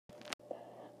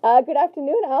Good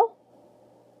afternoon, Al.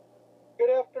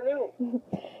 Good afternoon.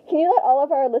 Can you let all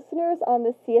of our listeners on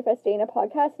the CFS Dana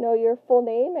podcast know your full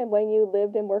name and when you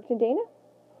lived and worked in Dana?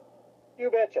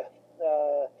 You betcha.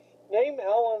 Name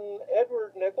Alan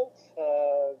Edward Nichols.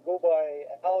 Go by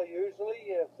Al usually.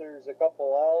 If there's a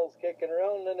couple Al's kicking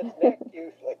around, then it's Nick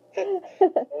usually.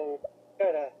 So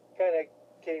kind of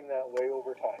came that way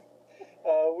over time.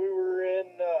 We were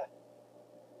in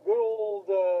good old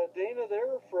Dana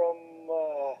there from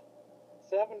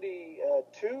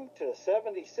 72 to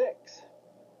 76.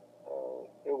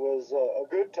 It was a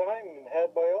good time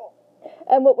had by all.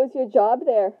 And what was your job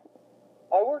there?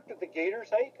 I worked at the Gator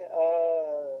site.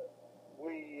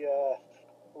 We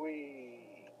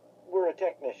were a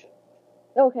technician.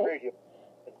 Okay. Radio.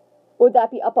 Would that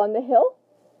be up on the hill?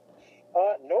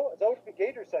 No, it's out at the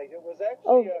Gator site. It was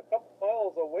actually a couple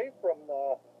miles away from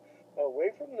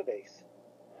the base.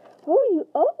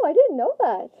 Oh, I didn't know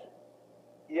that.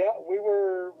 Yeah, we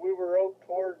were out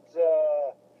towards.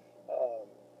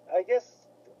 I guess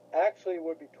actually it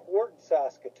would be towards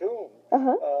Saskatoon.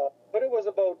 But it was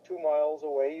about 2 miles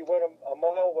away. You went a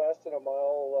mile west and a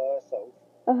mile south.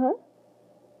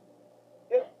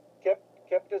 Yeah,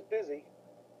 kept us busy.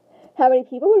 How many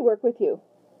people would work with you?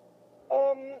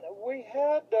 We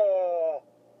had,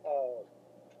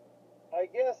 I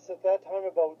guess at that time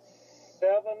about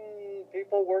 7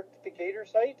 people worked at the Gator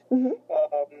site.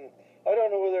 I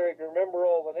don't know whether I can remember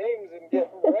all the names and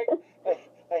get them right.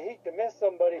 I hate to miss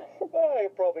somebody.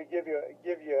 I'd probably give you a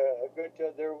good.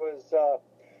 There was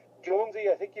Jonesy.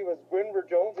 I think he was Gwynver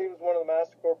Jones. He was one of the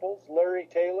master corporals. Larry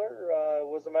Taylor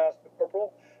was a master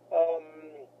corporal.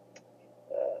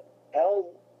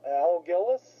 Al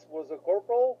Gillis was a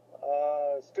corporal.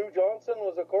 Stu Johnson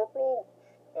was a corporal.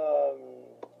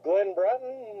 Glenn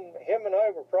Bratton, him and I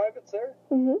were privates there.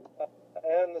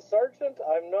 And the sergeant,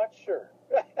 I'm not sure.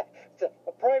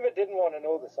 A private didn't want to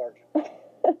know the sergeant.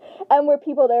 And were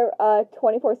people there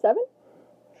 24/7?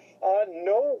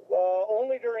 No,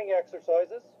 only during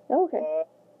exercises. Oh, okay.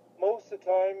 Most of the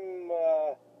time,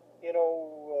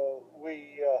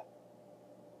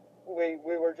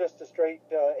 we were just a straight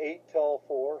 8 till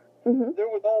 4. There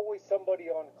was always somebody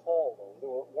on call,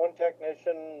 though. One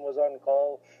technician was on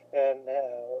call and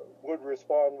would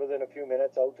respond within a few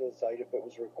minutes out to the site if it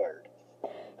was required.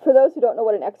 For those who don't know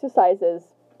what an exercise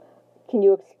is, can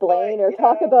you explain or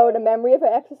talk about a memory of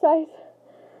an exercise?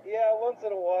 Yeah, once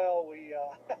in a while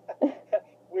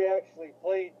we actually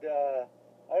played.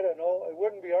 I don't know. It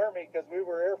wouldn't be Army because we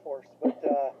were Air Force, but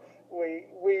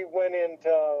we went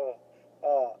into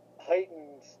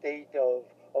heightened state of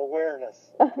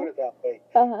awareness. Put it that way,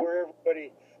 where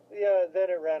everybody. Yeah, then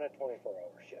it ran a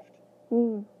 24-hour shift.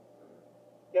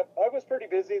 Yep, I was pretty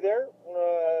busy there.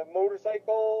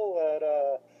 Motorcycle, had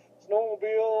a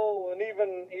snowmobile, and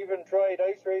even tried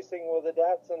ice racing with a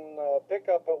Datsun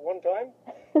pickup at one time.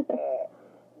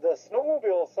 The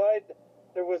snowmobile side,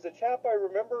 there was a chap I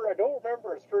remember. I don't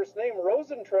remember his first name.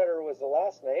 Rosentreader was the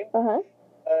last name.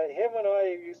 Him and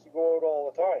I used to go out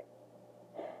all the time.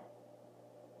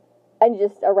 And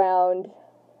just around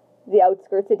the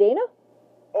outskirts of Dana?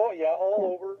 Oh yeah, all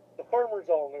over. The farmers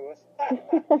all knew us.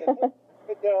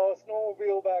 But a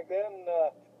snowmobile back then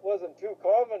wasn't too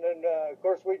common, and of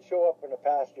course we'd show up in a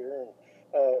pasture and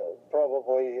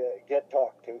probably get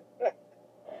talked to.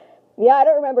 Yeah, I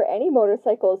don't remember any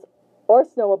motorcycles or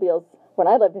snowmobiles when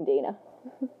I lived in Dana.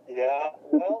 Yeah,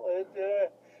 well,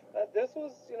 this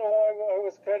was, I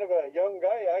was kind of a young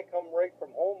guy. I come right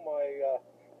from home.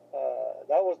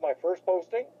 That was my first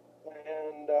posting,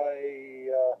 and I,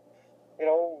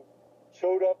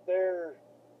 showed up there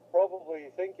probably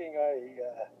thinking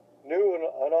I knew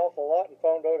an awful lot and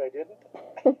found out I didn't.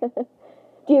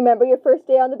 Do you remember your first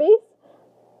day on the base?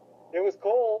 It was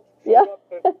cold. Yeah.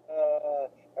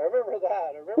 I remember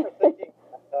that. I remember thinking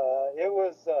it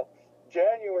was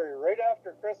January, right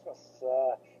after Christmas.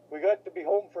 We got to be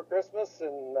home for Christmas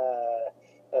in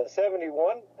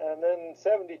 71, and then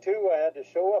 72 I had to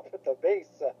show up at the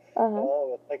base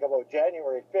like about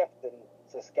January 5th in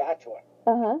Saskatchewan.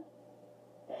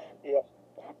 Yeah.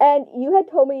 And you had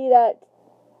told me that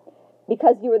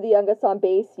because you were the youngest on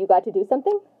base, you got to do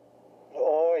something?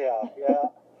 Oh, yeah.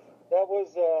 That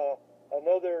was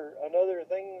another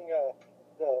thing.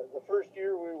 The first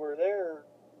year we were there,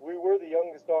 we were the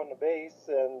youngest on the base,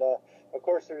 and of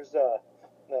course there's a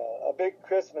big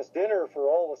Christmas dinner for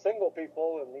all the single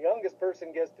people, and the youngest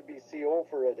person gets to be CO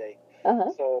for a day.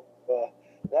 So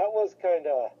that was kind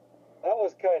of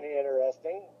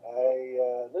interesting.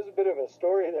 There's a bit of a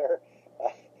story there.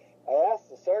 I asked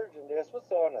the sergeant, this was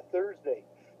on a Thursday,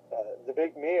 the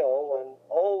big meal, and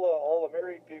all the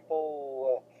married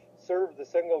people serve the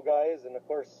single guys, and of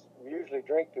course we usually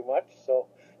drink too much, so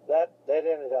that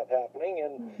ended up happening.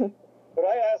 And but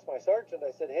I asked my sergeant,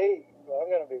 I said, hey, I'm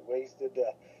going to be wasted.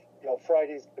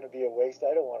 Friday's going to be a waste.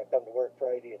 I don't want to come to work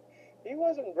Friday. And he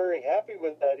wasn't very happy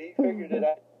with that. He figured that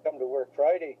I'd come to work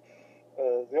Friday.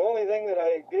 The only thing that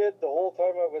I did the whole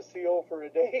time I was CO for a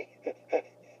day,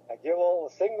 I give all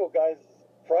the single guys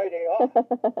Friday off.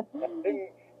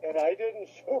 And I didn't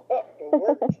show up to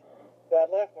work. That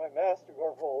left my Master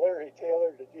Corporal Larry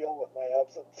Taylor to deal with my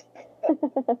absence.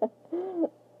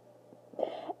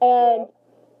 And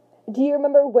do you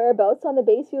remember whereabouts on the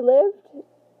base you lived?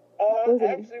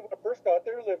 Actually, when I first got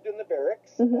there, I lived in the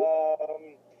barracks.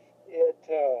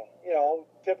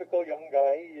 Typical young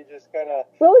guy, you just kind of...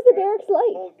 What was the barracks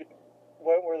like?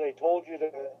 Went where they told you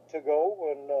to go,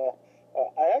 and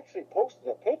I actually posted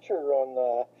a picture on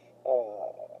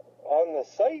the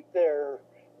site there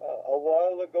a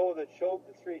while ago that showed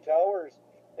the three towers,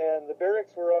 and the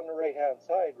barracks were on the right-hand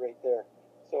side right there.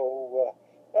 So,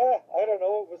 I don't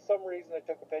know, it was some reason I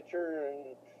took a picture,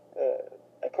 and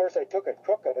of course I took it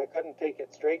crooked. I couldn't take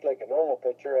it straight like a normal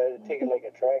picture. I had to take it like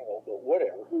a triangle, but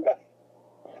whatever.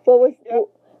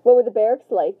 What were the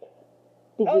barracks like?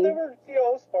 They were,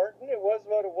 Spartan. It was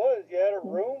what it was. You had a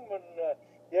room, and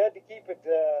you had to keep it,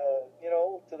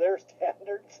 to their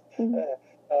standards.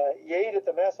 You ate at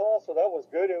the mess hall, so that was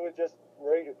good. It was just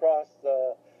right across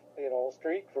the,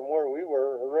 street from where we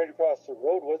were, or right across the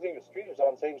road. It wasn't even a street. It was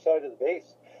on the same side of the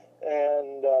base.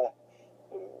 And,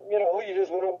 you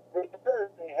just went over there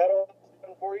and you had all this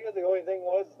done for you. The only thing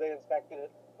was they inspected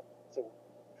it. So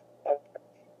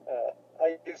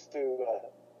I used to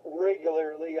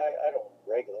regularly, I don't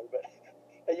regular, but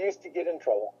I used to get in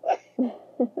trouble.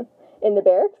 In the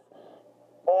barracks?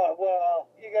 Well,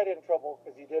 you got in trouble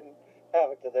because you didn't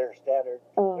have it to their standard.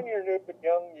 When you're new and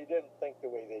young, you didn't think the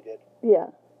way they did.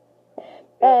 Yeah.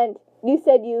 And you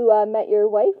said you met your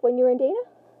wife when you were in Dana?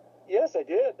 Yes, I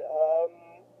did.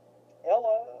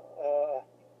 Ella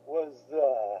was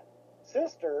the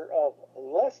sister of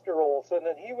Lester Olson,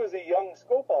 and he was a young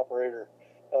scope operator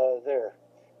there.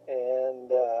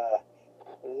 And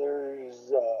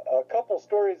there's a couple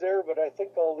stories there, but I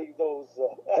think I'll leave those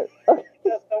to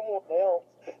someone else.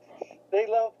 They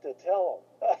love to tell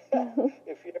them.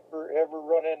 If you ever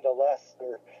run into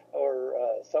Lester or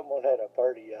someone at a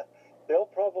party, they'll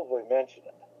probably mention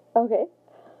it. Okay.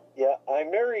 Yeah, I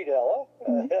married Ella.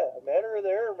 Met her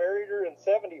there, married her in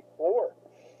 1974.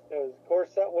 Of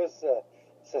course, that was a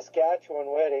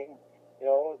Saskatchewan wedding.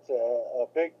 It's a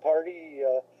big party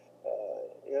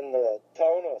in the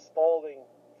town of Spalding,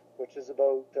 which is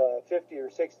about 50 or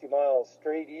 60 miles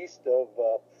straight east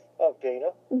of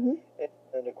Dana.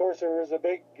 And of course, there was a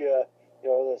big,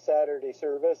 the Saturday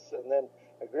service, and then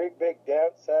a great big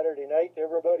dance Saturday night.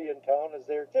 Everybody in town is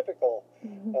there, typical,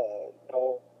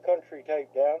 country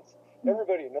type dance.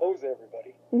 Everybody knows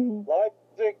everybody. Live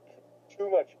music, too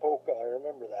much polka. I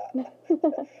remember that.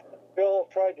 Bill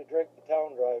tried to drink the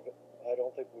town dry, but I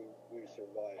don't think we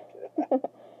survived.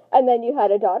 And then you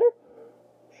had a daughter?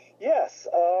 Yes.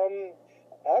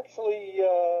 Actually,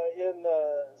 in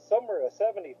the summer of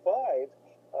 1975,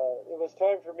 it was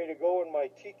time for me to go in my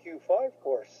TQ5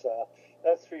 course.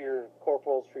 That's for your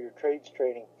corporals, for your trades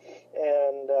training.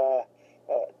 And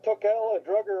took Ella,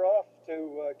 drug her off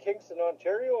to Kingston,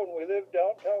 Ontario, and we lived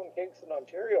downtown Kingston,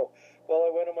 Ontario while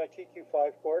I went on my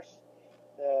TQ5 course.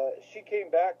 She came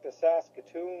back to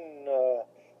Saskatoon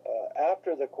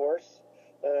after the course.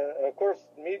 And of course,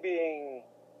 me being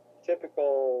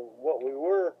typical what we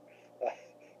were,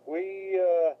 we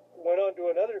went on to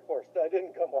another course. I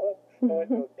didn't come home. I went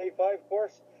to a K5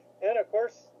 course. And of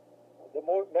course, the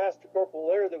Master Corporal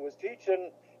there that was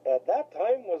teaching at that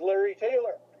time was Larry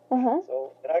Taylor.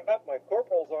 So, and I got my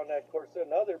corporals on that course,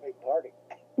 another big party.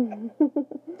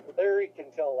 Larry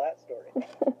can tell that story.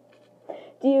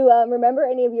 Do you remember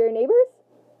any of your neighbors?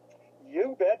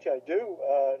 You bet I do.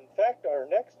 In fact, our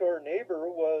next door neighbor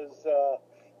was a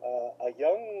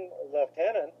young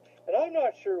lieutenant, and I'm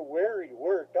not sure where he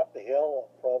worked, up the hill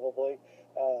probably.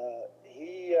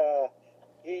 He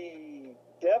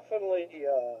definitely,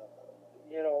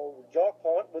 Jock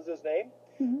Pont was his name.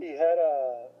 He had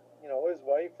his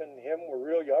wife and him were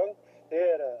real young. They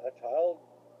had a child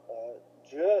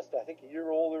just, I think, a year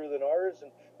older than ours,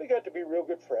 and we got to be real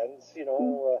good friends.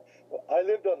 I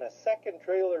lived on the second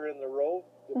trailer in the row.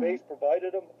 The base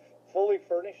provided them, fully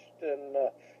furnished, and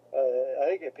I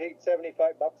think it paid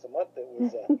 $75 a month. It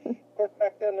was, of course,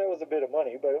 back then that was a bit of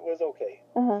money, but it was okay.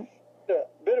 A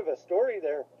bit of a story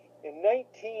there. In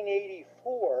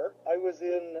 1984, I was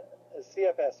in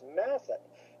CFS Masset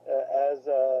as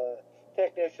a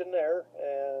technician there,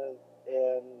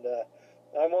 and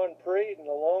I'm on parade, and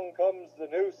along comes the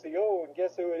new CO, and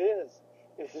guess who it is?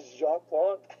 It's Jacques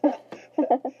Plante.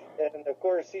 And of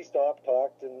course, he stopped,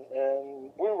 talked,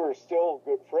 and we were still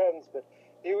good friends, but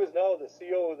he was now the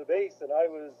CO of the base, and I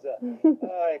was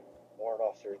warrant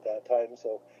officer at that time,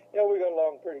 so yeah, we got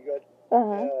along pretty good.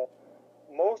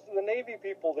 Most of the Navy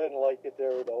people didn't like it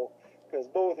there, though, because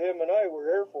both him and I were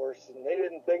Air Force, and they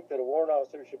didn't think that a warrant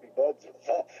officer should be buds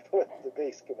with the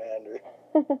base commander.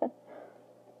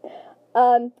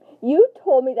 You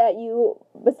told me that you,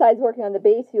 besides working on the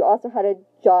base, you also had a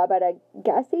job at a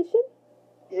gas station?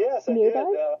 Yes, I nearby?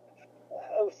 did.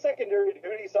 Secondary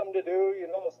duty, something to do. You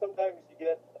know, sometimes you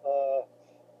get,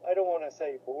 I don't want to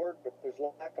say bored, but there's a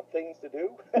lack of things to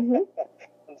do on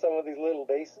some of these little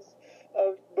bases.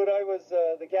 But I was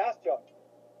the gas jockey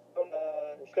on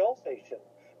the Shell station.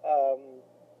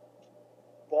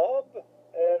 Bob,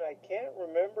 and I can't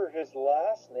remember his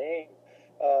last name,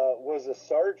 was a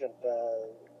sergeant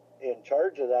in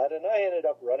charge of that, and I ended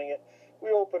up running it. We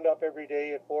opened up every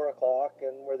day at 4 o'clock,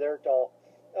 and we're there till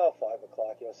 5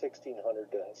 o'clock,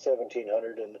 1600 to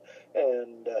 1700,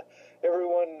 and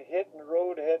everyone hitting the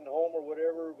road, heading home or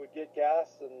whatever, would get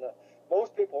gas, and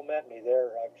most people met me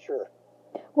there, I'm sure.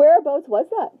 Whereabouts was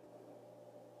that?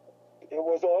 It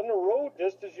was on the road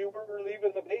just as you were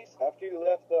leaving the base. After you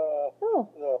left the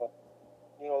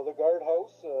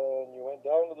guardhouse, and you went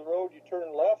down to the road, you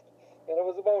turned left, and it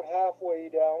was about halfway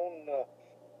down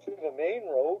to the main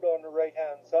road on the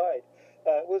right-hand side.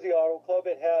 It was the auto club.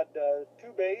 It had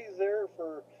 2 bays there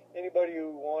for anybody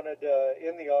who wanted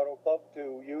in the auto club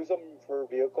to use them for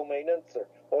vehicle maintenance or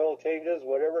oil changes,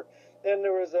 whatever. Then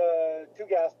there was 2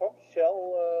 gas pumps,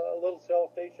 Shell, a little Shell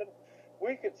station.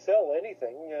 We could sell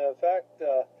anything. In fact,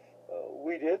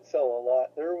 we did sell a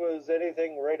lot. There was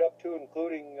anything right up to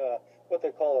including what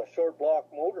they call a short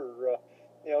block motor.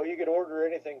 You could order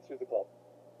anything through the club.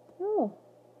 Oh.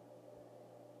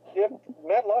 Yep,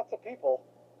 met lots of people.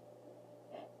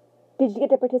 Did you get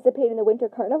to participate in the winter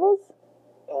carnivals?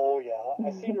 Oh, yeah.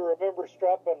 I seem to remember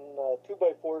strapping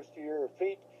 2x4s to your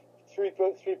feet, three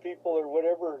people or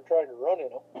whatever, and trying to run in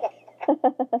them.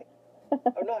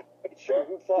 I'm not quite sure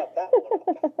who thought that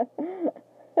one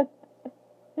up.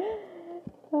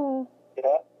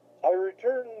 Yeah. I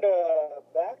returned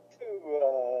back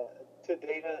to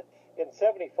Dana in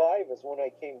 75 is when I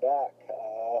came back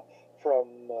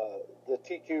from the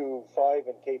TQ5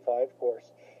 and K5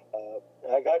 course.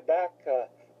 I got back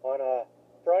on a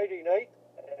Friday night,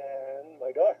 and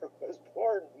my daughter was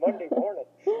born Monday morning,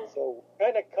 so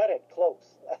kind of cut it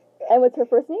close. And what's her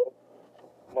first name?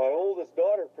 My oldest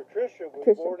daughter, Patricia,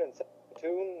 was born in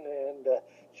Saskatoon, and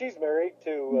she's married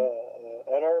to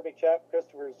an Army chap,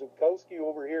 Christopher Zukowski,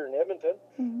 over here in Edmonton,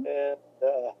 and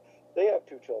they have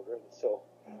 2 children, so,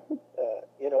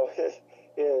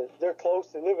 they're close.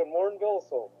 They live in Warrenville,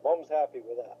 so Mom's happy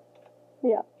with that.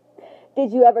 Yeah.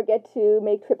 Did you ever get to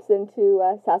make trips into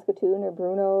Saskatoon or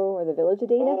Bruno or the village of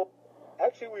Dana?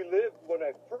 Actually, when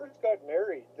I first got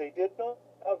married, they did not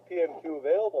have PMQ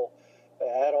available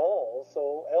at all,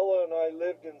 so Ella and I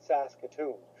lived in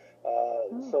Saskatoon.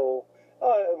 So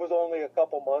it was only a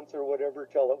couple months or whatever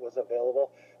till it was available,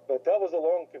 but that was a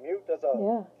long commute. That's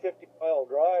a 50-mile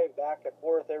drive back and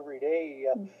forth every day,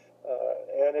 and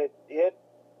it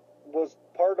was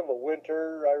part of a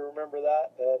winter, I remember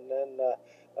that, and then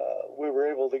we were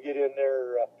able to get in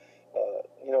there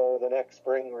the next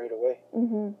spring right away.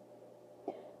 Do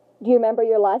you remember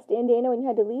your last day in Dana when you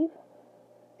had to leave?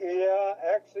 Yeah,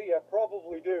 actually, I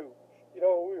probably do. We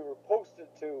were posted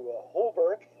to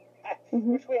Holbrook,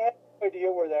 which we had no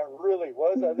idea where that really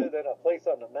was, other than a place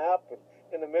on the map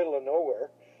in the middle of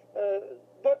nowhere.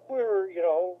 But we were,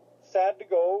 sad to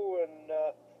go, and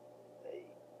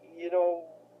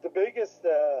the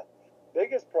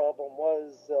biggest problem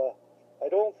was I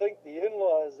don't think the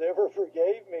in-laws ever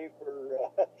forgave me for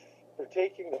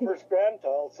taking the first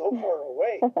grandchild so far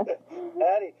away.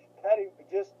 Patty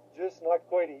was just not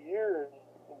quite a year,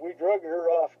 and we drug her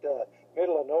off to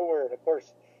middle of nowhere. And of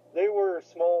course, they were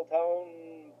small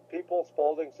town people,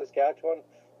 Spalding, Saskatchewan,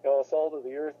 salt of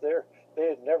the earth there. They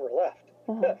had never left.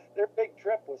 Their big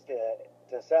trip was to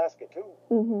Saskatoon.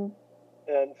 And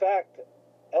in fact,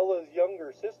 Ella's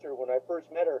younger sister, when I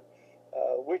first met her,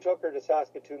 we took her to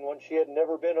Saskatoon once. She had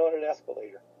never been on an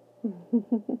escalator.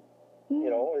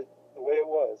 It's the way it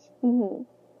was.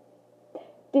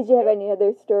 Did you have any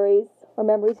other stories or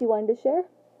memories you wanted to share?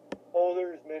 Oh,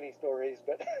 there's many stories,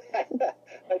 but I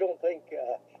don't think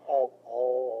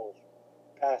I'll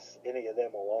pass any of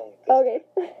them along. Okay.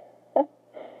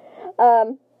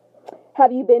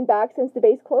 Have you been back since the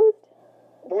base closed?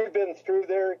 We've been through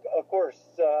there, of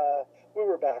course. We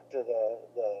were back to the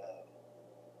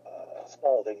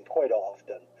asphalting quite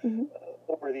often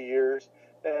over the years.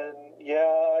 And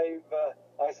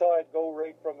I saw it go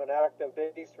right from an active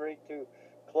base right to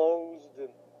closed and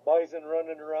bison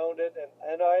running around it.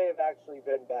 And I have actually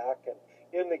been back, and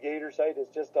in the Gator site is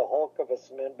just a hulk of a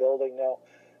cement building now.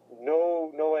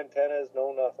 No antennas,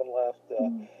 no nothing left.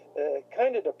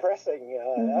 Kind of depressing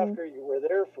after you were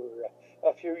there for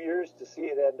a few years to see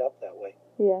it end up that way.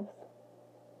 Yes.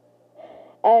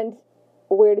 And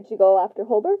where did you go after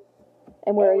Holbert?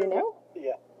 And where are you now?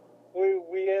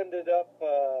 We ended up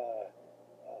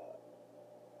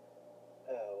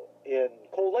in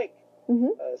Cold Lake.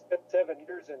 Spent 7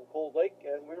 years in Cold Lake,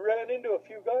 and we ran into a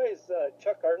few guys.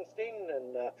 Chuck Arnstein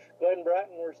and Glenn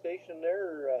Bratton were stationed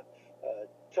there.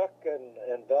 Chuck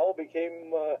and Val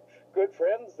became good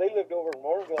friends. They lived over in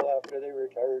Morinville after they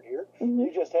retired here.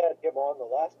 You just had him on the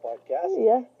last podcast.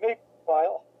 Yeah. Maybe a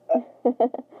while.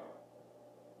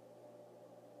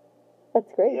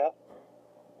 That's great. Yeah.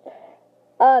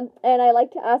 And I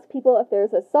like to ask people if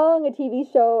there's a song, a TV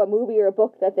show, a movie, or a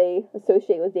book that they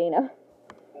associate with Dana.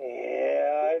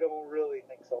 Yeah, I don't really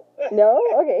think so. No?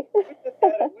 Okay.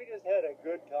 we just had a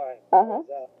good time.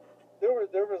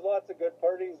 There was lots of good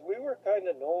parties. We were kind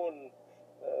of known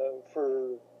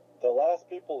for the last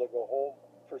people to go home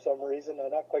for some reason.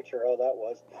 I'm not quite sure how that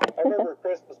was. I remember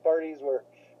Christmas parties where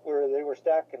they were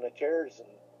stacking the chairs and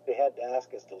they had to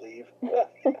ask us to leave.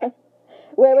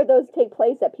 Where would those take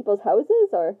place? At people's houses,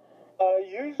 or?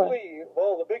 Usually,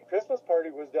 the big Christmas party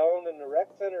was down in the rec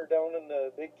center, down in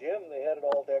the big gym. They had it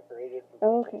all decorated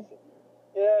for Christmas. Okay.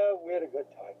 Yeah, we had a good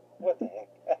time. What the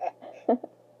heck?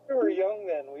 We were young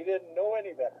then. We didn't know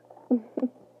any better.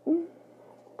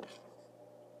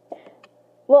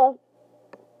 Well,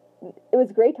 it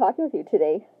was great talking with you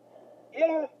today.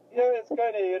 Yeah, it's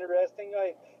kind of interesting.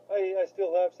 I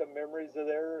still have some memories of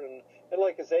there, and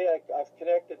like I say, I've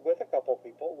connected with a couple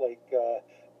people, like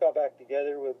got back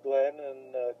together with Glenn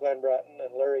and Glenn Bratton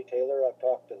and Larry Taylor. I've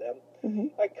talked to them.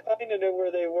 I kind of knew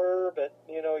where they were, but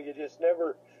you just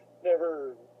never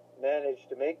managed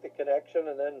to make the connection.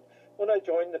 And then when I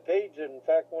joined the page, in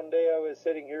fact, one day I was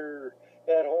sitting here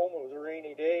at home. It was a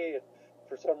rainy day, and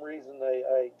for some reason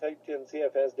I typed in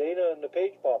CFS Dana, and the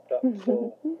page popped up.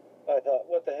 So I thought,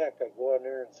 what the heck? I go on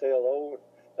there and say hello. And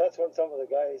that's when some of the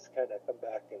guys kind of come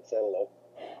back and say hello.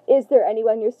 Is there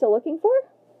anyone you're still looking for?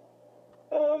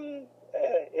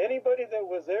 Anybody that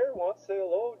was there wants to say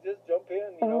hello, just jump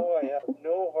in. I have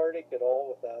no heartache at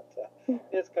all with that.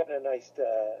 It's kind of nice to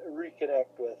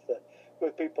reconnect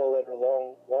with people that are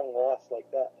long lost like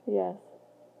that. Yes.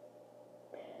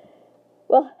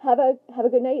 Well, have a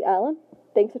good night, Alan.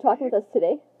 Thanks for talking with us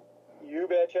today. You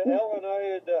betcha. Alan,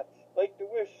 I'd like to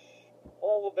wish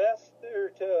all the best there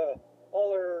to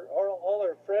all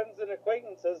our friends and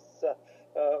acquaintances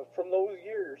from those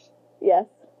years. Yes.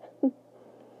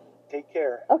 Take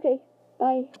care. Okay.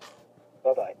 Bye.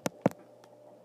 Bye-bye.